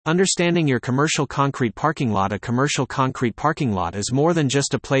Understanding your commercial concrete parking lot. A commercial concrete parking lot is more than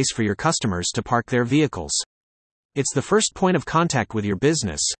just a place for your customers to park their vehicles. It's the first point of contact with your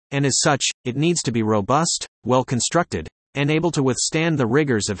business, and as such, it needs to be robust, well constructed, and able to withstand the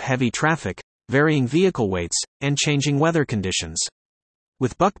rigors of heavy traffic, varying vehicle weights, and changing weather conditions.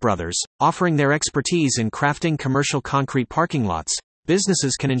 With Buck Brothers, offering their expertise in crafting commercial concrete parking lots,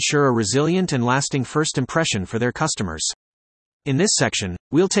 businesses can ensure a resilient and lasting first impression for their customers. In this section,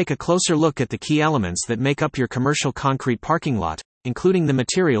 we'll take a closer look at the key elements that make up your commercial concrete parking lot, including the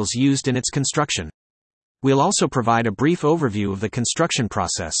materials used in its construction. We'll also provide a brief overview of the construction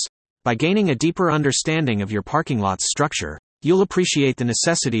process. By gaining a deeper understanding of your parking lot's structure, you'll appreciate the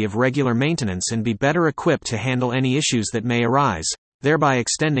necessity of regular maintenance and be better equipped to handle any issues that may arise, thereby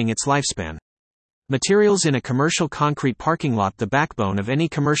extending its lifespan. Materials in a commercial concrete parking lot. The backbone of any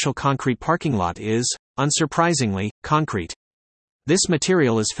commercial concrete parking lot is, unsurprisingly, concrete. This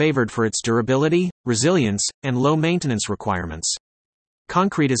material is favored for its durability, resilience, and low maintenance requirements.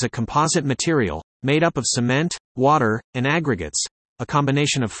 Concrete is a composite material, made up of cement, water, and aggregates, a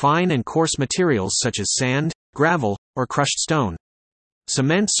combination of fine and coarse materials such as sand, gravel, or crushed stone.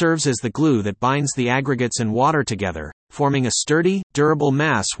 Cement serves as the glue that binds the aggregates and water together, forming a sturdy, durable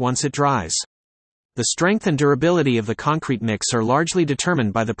mass once it dries. The strength and durability of the concrete mix are largely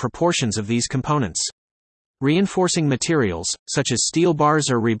determined by the proportions of these components. Reinforcing materials, such as steel bars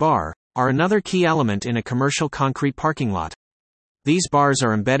or rebar, are another key element in a commercial concrete parking lot. These bars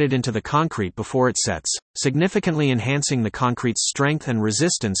are embedded into the concrete before it sets, significantly enhancing the concrete's strength and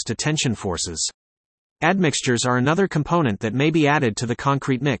resistance to tension forces. Admixtures are another component that may be added to the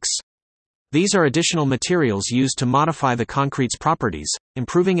concrete mix. These are additional materials used to modify the concrete's properties,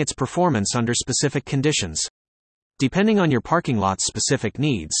 improving its performance under specific conditions. Depending on your parking lot's specific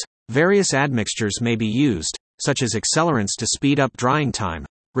needs, various admixtures may be used, such as accelerants to speed up drying time,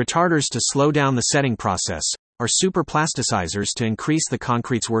 retarders to slow down the setting process, or superplasticizers to increase the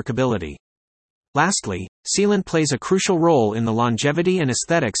concrete's workability. Lastly, sealant plays a crucial role in the longevity and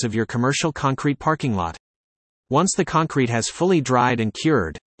aesthetics of your commercial concrete parking lot. Once the concrete has fully dried and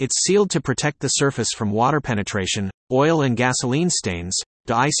cured, it's sealed to protect the surface from water penetration, oil and gasoline stains,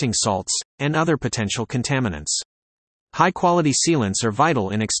 de-icing salts, and other potential contaminants. High-quality sealants are vital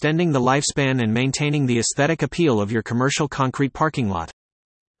in extending the lifespan and maintaining the aesthetic appeal of your commercial concrete parking lot.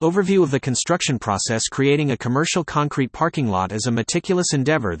 Overview of the construction process. Creating a commercial concrete parking lot is a meticulous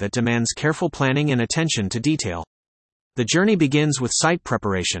endeavor that demands careful planning and attention to detail. The journey begins with site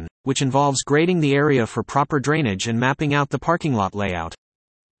preparation, which involves grading the area for proper drainage and mapping out the parking lot layout.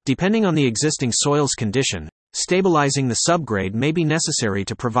 Depending on the existing soil's condition, stabilizing the subgrade may be necessary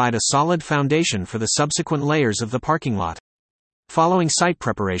to provide a solid foundation for the subsequent layers of the parking lot. Following site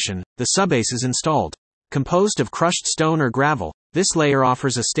preparation, the subbase is installed. Composed of crushed stone or gravel, this layer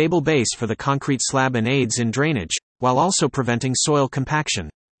offers a stable base for the concrete slab and aids in drainage, while also preventing soil compaction.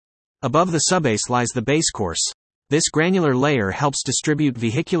 Above the subbase lies the base course. This granular layer helps distribute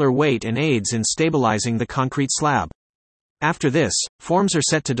vehicular weight and aids in stabilizing the concrete slab. After this, forms are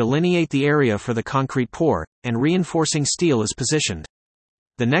set to delineate the area for the concrete pour, and reinforcing steel is positioned.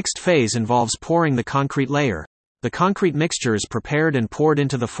 The next phase involves pouring the concrete layer. The concrete mixture is prepared and poured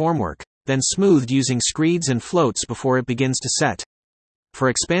into the formwork, then smoothed using screeds and floats before it begins to set. For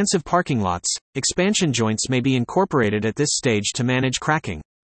expansive parking lots, expansion joints may be incorporated at this stage to manage cracking.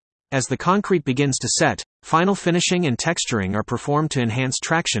 As the concrete begins to set, final finishing and texturing are performed to enhance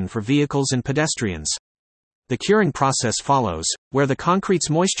traction for vehicles and pedestrians. The curing process follows, where the concrete's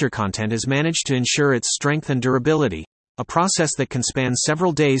moisture content is managed to ensure its strength and durability, a process that can span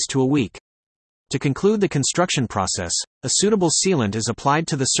several days to a week. To conclude the construction process, a suitable sealant is applied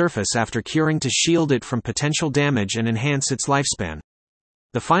to the surface after curing to shield it from potential damage and enhance its lifespan.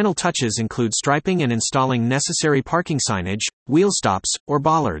 The final touches include striping and installing necessary parking signage, wheel stops, or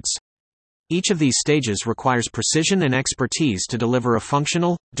bollards. Each of these stages requires precision and expertise to deliver a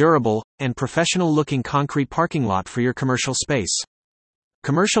functional, durable, and professional-looking concrete parking lot for your commercial space.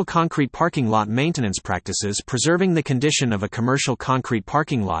 Commercial concrete parking lot maintenance practices. Preserving the condition of a commercial concrete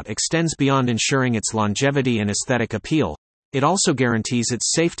parking lot extends beyond ensuring its longevity and aesthetic appeal. It also guarantees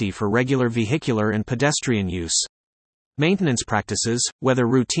its safety for regular vehicular and pedestrian use. Maintenance practices, whether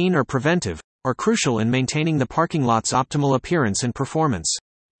routine or preventive, are crucial in maintaining the parking lot's optimal appearance and performance.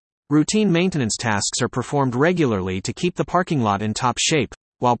 Routine maintenance tasks are performed regularly to keep the parking lot in top shape,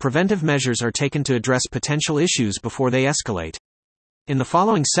 while preventive measures are taken to address potential issues before they escalate. In the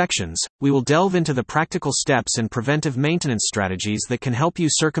following sections, we will delve into the practical steps and preventive maintenance strategies that can help you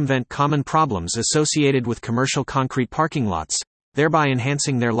circumvent common problems associated with commercial concrete parking lots, thereby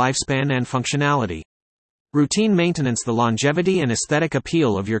enhancing their lifespan and functionality. Routine maintenance. The longevity and aesthetic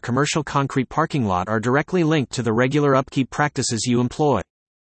appeal of your commercial concrete parking lot are directly linked to the regular upkeep practices you employ.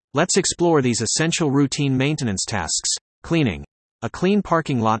 Let's explore these essential routine maintenance tasks. Cleaning. A clean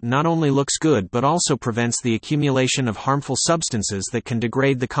parking lot not only looks good but also prevents the accumulation of harmful substances that can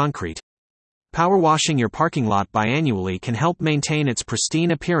degrade the concrete. Power washing your parking lot biannually can help maintain its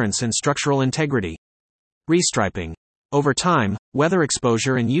pristine appearance and structural integrity. Restriping. Over time, weather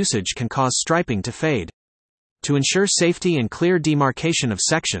exposure and usage can cause striping to fade. To ensure safety and clear demarcation of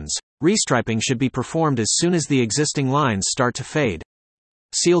sections, restriping should be performed as soon as the existing lines start to fade.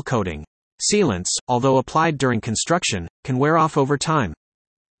 Seal coating. Sealants, although applied during construction, can wear off over time.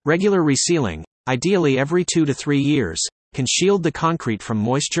 Regular resealing, ideally every 2 to 3 years, can shield the concrete from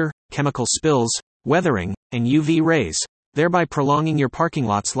moisture, chemical spills, weathering, and UV rays, thereby prolonging your parking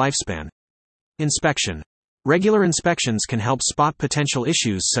lot's lifespan. Inspection. Regular inspections can help spot potential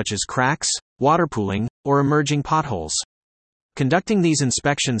issues such as cracks, water pooling, or emerging potholes. Conducting these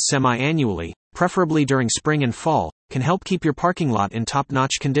inspections semi-annually, preferably during spring and fall, can help keep your parking lot in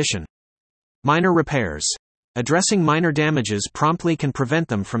top-notch condition. Minor repairs. Addressing minor damages promptly can prevent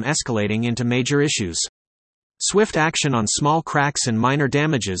them from escalating into major issues. Swift action on small cracks and minor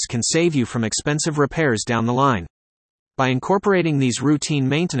damages can save you from expensive repairs down the line. By incorporating these routine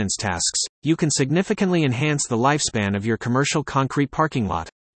maintenance tasks, you can significantly enhance the lifespan of your commercial concrete parking lot.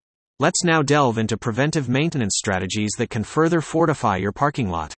 Let's now delve into preventive maintenance strategies that can further fortify your parking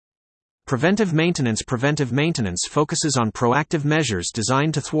lot. Preventive maintenance. Preventive maintenance focuses on proactive measures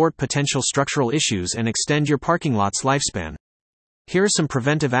designed to thwart potential structural issues and extend your parking lot's lifespan. Here are some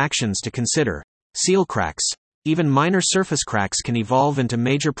preventive actions to consider. Seal cracks. Even minor surface cracks can evolve into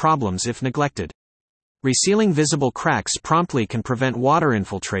major problems if neglected. Resealing visible cracks promptly can prevent water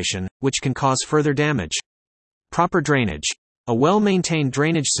infiltration, which can cause further damage. Proper drainage. A well-maintained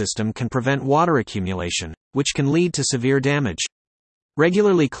drainage system can prevent water accumulation, which can lead to severe damage.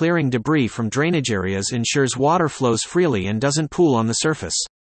 Regularly clearing debris from drainage areas ensures water flows freely and doesn't pool on the surface.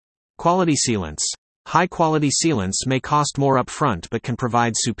 Quality sealants. High-quality sealants may cost more upfront but can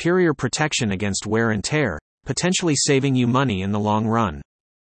provide superior protection against wear and tear, potentially saving you money in the long run.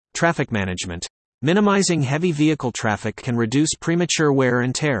 Traffic management. Minimizing heavy vehicle traffic can reduce premature wear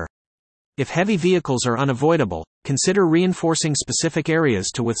and tear. If heavy vehicles are unavoidable, consider reinforcing specific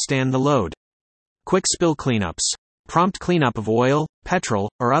areas to withstand the load. Quick spill cleanups. Prompt cleanup of oil, petrol,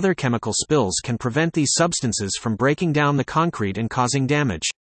 or other chemical spills can prevent these substances from breaking down the concrete and causing damage.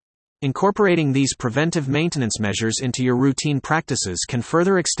 Incorporating these preventive maintenance measures into your routine practices can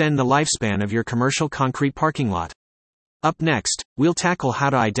further extend the lifespan of your commercial concrete parking lot. Up next, we'll tackle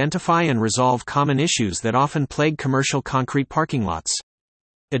how to identify and resolve common issues that often plague commercial concrete parking lots.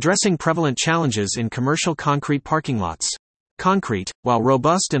 Addressing prevalent challenges in commercial concrete parking lots. Concrete, while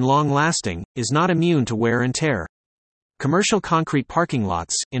robust and long-lasting, is not immune to wear and tear. Commercial concrete parking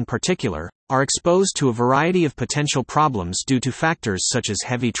lots, in particular, are exposed to a variety of potential problems due to factors such as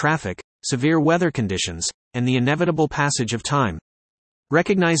heavy traffic, severe weather conditions, and the inevitable passage of time.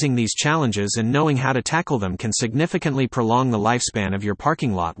 Recognizing these challenges and knowing how to tackle them can significantly prolong the lifespan of your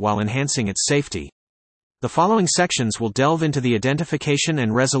parking lot while enhancing its safety. The following sections will delve into the identification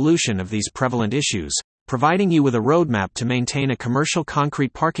and resolution of these prevalent issues, providing you with a roadmap to maintain a commercial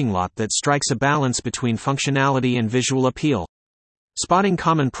concrete parking lot that strikes a balance between functionality and visual appeal. Spotting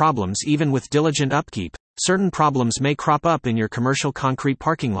common problems. Even with diligent upkeep, certain problems may crop up in your commercial concrete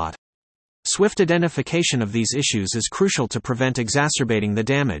parking lot. Swift identification of these issues is crucial to prevent exacerbating the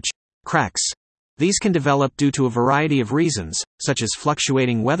damage. Cracks. These can develop due to a variety of reasons, such as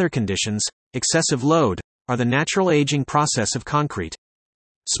fluctuating weather conditions, excessive load, or the natural aging process of concrete.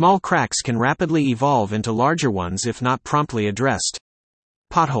 Small cracks can rapidly evolve into larger ones if not promptly addressed.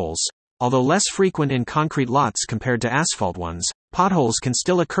 Potholes. Although less frequent in concrete lots compared to asphalt ones, potholes can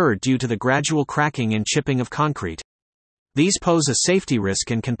still occur due to the gradual cracking and chipping of concrete. These pose a safety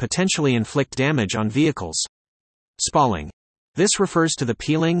risk and can potentially inflict damage on vehicles. Spalling. This refers to the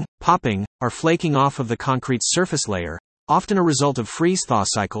peeling, popping, or flaking off of the concrete's surface layer, often a result of freeze-thaw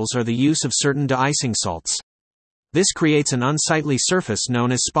cycles or the use of certain de-icing salts. This creates an unsightly surface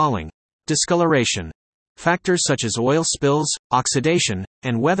known as spalling. Discoloration. Factors such as oil spills, oxidation,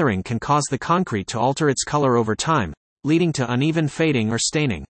 and weathering can cause the concrete to alter its color over time, leading to uneven fading or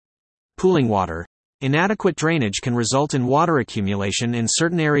staining. Pooling water. Inadequate drainage can result in water accumulation in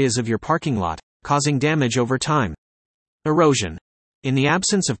certain areas of your parking lot, causing damage over time. Erosion. In the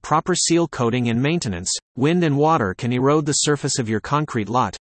absence of proper seal coating and maintenance, wind and water can erode the surface of your concrete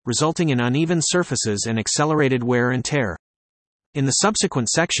lot, resulting in uneven surfaces and accelerated wear and tear. In the subsequent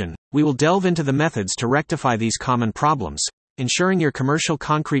section, we will delve into the methods to rectify these common problems, ensuring your commercial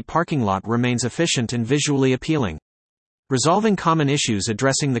concrete parking lot remains efficient and visually appealing. Resolving common issues.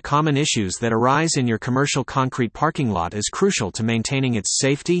 Addressing the common issues that arise in your commercial concrete parking lot is crucial to maintaining its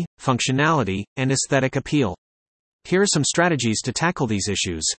safety, functionality, and aesthetic appeal. Here are some strategies to tackle these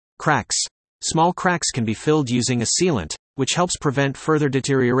issues. Cracks. Small cracks can be filled using a sealant, which helps prevent further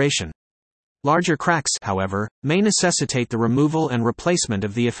deterioration. Larger cracks, however, may necessitate the removal and replacement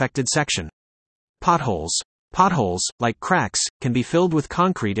of the affected section. Potholes. Potholes, like cracks, can be filled with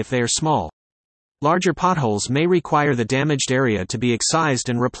concrete if they are small. Larger potholes may require the damaged area to be excised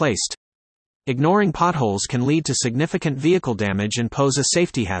and replaced. Ignoring potholes can lead to significant vehicle damage and pose a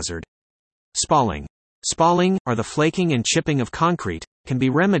safety hazard. Spalling. Spalling, or the flaking and chipping of concrete, can be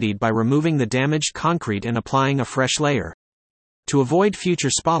remedied by removing the damaged concrete and applying a fresh layer. To avoid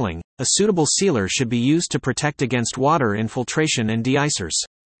future spalling, a suitable sealer should be used to protect against water infiltration and deicers.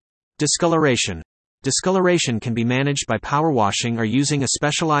 Discoloration. Discoloration can be managed by power washing or using a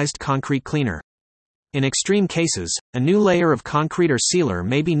specialized concrete cleaner. In extreme cases, a new layer of concrete or sealer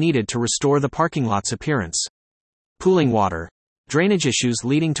may be needed to restore the parking lot's appearance. Pooling water. Drainage issues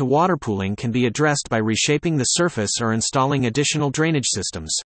leading to water pooling can be addressed by reshaping the surface or installing additional drainage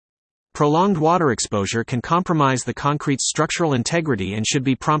systems. Prolonged water exposure can compromise the concrete's structural integrity and should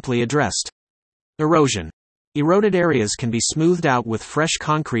be promptly addressed. Erosion. Eroded areas can be smoothed out with fresh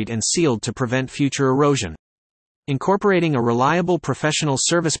concrete and sealed to prevent future erosion. Incorporating a reliable professional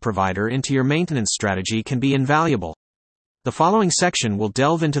service provider into your maintenance strategy can be invaluable. The following section will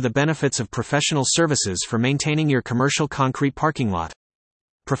delve into the benefits of professional services for maintaining your commercial concrete parking lot.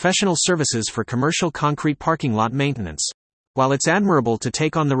 Professional services for commercial concrete parking lot maintenance. While it's admirable to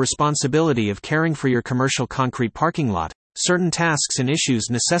take on the responsibility of caring for your commercial concrete parking lot, certain tasks and issues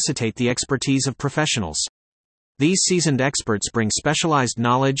necessitate the expertise of professionals. These seasoned experts bring specialized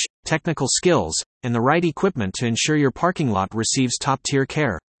knowledge, technical skills, and the right equipment to ensure your parking lot receives top-tier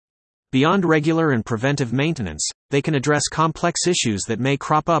care. Beyond regular and preventive maintenance, they can address complex issues that may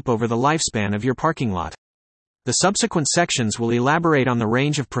crop up over the lifespan of your parking lot. The subsequent sections will elaborate on the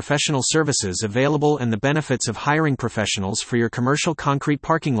range of professional services available and the benefits of hiring professionals for your commercial concrete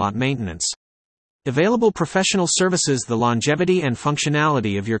parking lot maintenance. Available professional services. The longevity and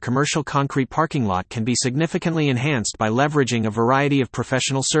functionality of your commercial concrete parking lot can be significantly enhanced by leveraging a variety of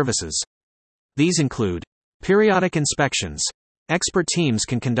professional services. These include periodic inspections. Expert teams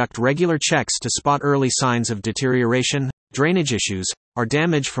can conduct regular checks to spot early signs of deterioration, drainage issues, or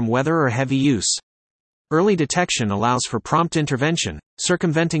damage from weather or heavy use. Early detection allows for prompt intervention,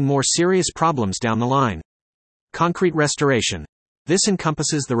 circumventing more serious problems down the line. Concrete restoration. This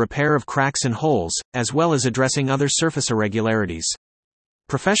encompasses the repair of cracks and holes, as well as addressing other surface irregularities.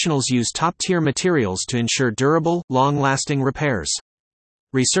 Professionals use top-tier materials to ensure durable, long-lasting repairs.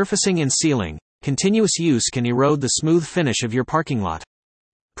 Resurfacing and sealing. Continuous use can erode the smooth finish of your parking lot.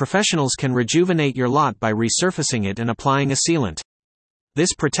 Professionals can rejuvenate your lot by resurfacing it and applying a sealant.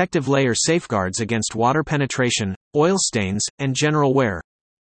 This protective layer safeguards against water penetration, oil stains, and general wear.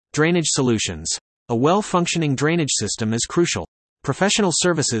 Drainage solutions. A well-functioning drainage system is crucial. Professional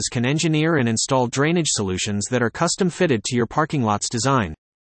services can engineer and install drainage solutions that are custom-fitted to your parking lot's design.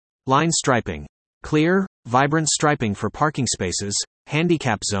 Line striping. Clear, vibrant striping for parking spaces,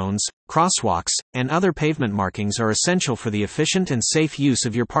 handicap zones, crosswalks, and other pavement markings are essential for the efficient and safe use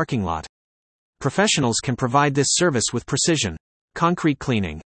of your parking lot. Professionals can provide this service with precision. Concrete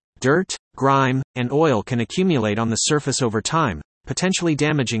cleaning. Dirt, grime, and oil can accumulate on the surface over time, potentially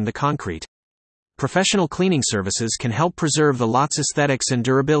damaging the concrete. Professional cleaning services can help preserve the lot's aesthetics and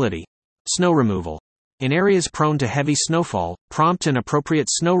durability. Snow removal. In areas prone to heavy snowfall, prompt and appropriate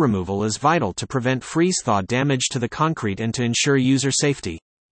snow removal is vital to prevent freeze-thaw damage to the concrete and to ensure user safety.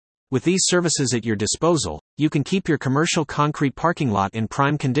 With these services at your disposal, you can keep your commercial concrete parking lot in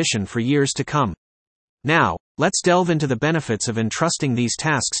prime condition for years to come. Now, let's delve into the benefits of entrusting these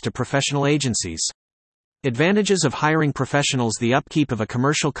tasks to professional agencies. Advantages of hiring professionals. The upkeep of a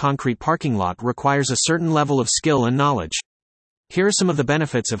commercial concrete parking lot requires a certain level of skill and knowledge. Here are some of the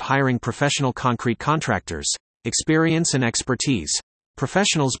benefits of hiring professional concrete contractors. Experience and expertise.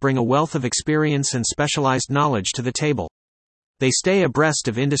 Professionals bring a wealth of experience and specialized knowledge to the table. They stay abreast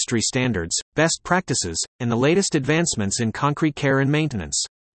of industry standards, best practices, and the latest advancements in concrete care and maintenance.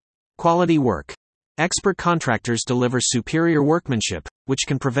 Quality work. Expert contractors deliver superior workmanship, which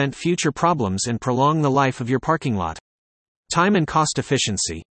can prevent future problems and prolong the life of your parking lot. Time and cost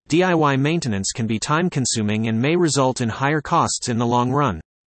efficiency. DIY maintenance can be time-consuming and may result in higher costs in the long run.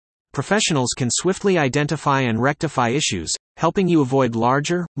 Professionals can swiftly identify and rectify issues, helping you avoid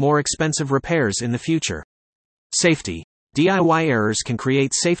larger, more expensive repairs in the future. Safety. DIY errors can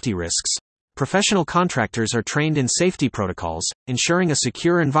create safety risks. Professional contractors are trained in safety protocols, ensuring a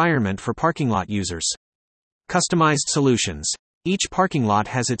secure environment for parking lot users. Customized solutions. Each parking lot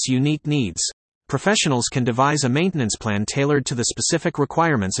has its unique needs. Professionals can devise a maintenance plan tailored to the specific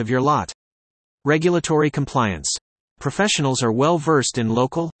requirements of your lot. Regulatory compliance. Professionals are well versed in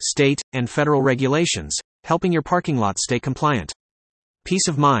local, state, and federal regulations, helping your parking lot stay compliant. Peace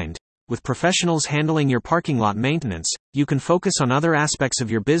of mind. With professionals handling your parking lot maintenance, you can focus on other aspects of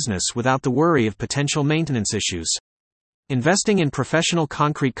your business without the worry of potential maintenance issues. Investing in professional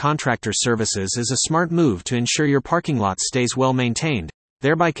concrete contractor services is a smart move to ensure your parking lot stays well maintained,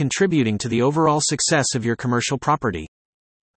 thereby contributing to the overall success of your commercial property.